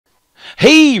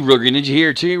Hey, Real Green Ninja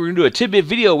here. Today we're going to do a tidbit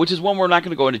video, which is one where we're not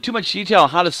going to go into too much detail on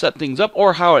how to set things up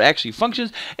or how it actually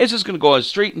functions. It's just going to go on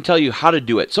straight and tell you how to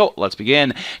do it. So let's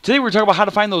begin. Today we're talking about how to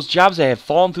find those jobs that have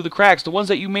fallen through the cracks, the ones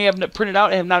that you may have printed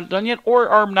out and have not done yet or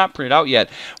are not printed out yet.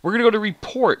 We're going to go to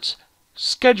reports,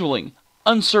 scheduling,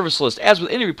 unserviced list. As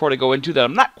with any report I go into that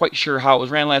I'm not quite sure how it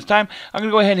was ran last time, I'm going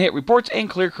to go ahead and hit reports and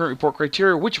clear current report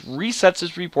criteria, which resets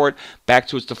this report back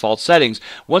to its default settings.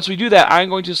 Once we do that, I'm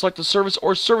going to select the service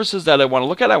or services that I want to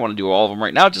look at. I want to do all of them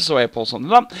right now just so I pull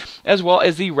something up, as well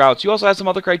as the routes. You also have some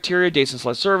other criteria, dates and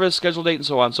select service, schedule date, and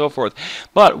so on and so forth.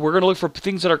 But we're going to look for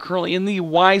things that are currently in the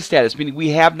Y status, meaning we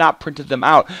have not printed them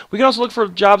out. We can also look for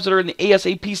jobs that are in the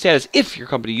ASAP status if your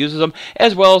company uses them,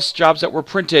 as well as jobs that were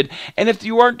printed. And if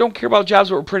you don't care about jobs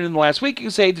that were printed in the last week, you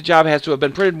can say the job has to have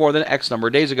been printed more than X number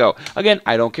of days ago. Again,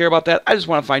 I don't care about that. I just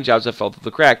want to find jobs that fell through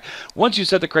the crack. Once you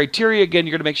set the criteria, again,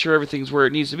 you're going to make sure everything's where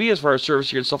it needs to be as far as service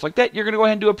here and stuff like that. You're going to go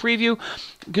ahead and do a preview,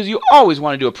 because you always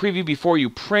want to do a preview before you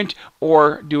print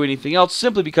or do anything else,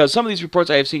 simply because some of these reports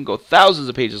I have seen go thousands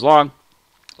of pages long.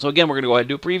 So again, we're going to go ahead and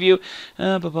do a preview.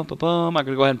 I'm going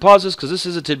to go ahead and pause this because this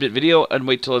is a tidbit video and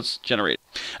wait till it's generated.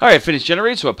 All right, finished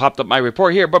generated, so it popped up my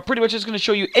report here, but pretty much it's going to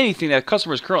show you anything that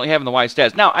customers currently have in the Y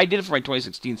status. Now, I did it for my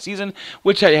 2016 season,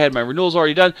 which I had my renewals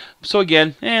already done, so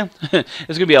again, it's going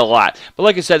to be a lot. But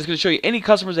like I said, it's going to show you any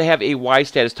customers that have a Y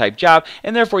status type job,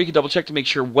 and therefore you can double check to make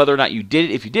sure whether or not you did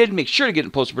it. If you did, make sure to get it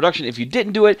in post-production. If you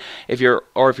didn't do it, if you're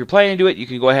planning to do it, you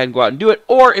can go ahead and go out and do it,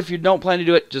 or if you don't plan to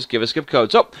do it, just give a skip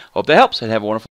code. So, hope that helps, and have a wonderful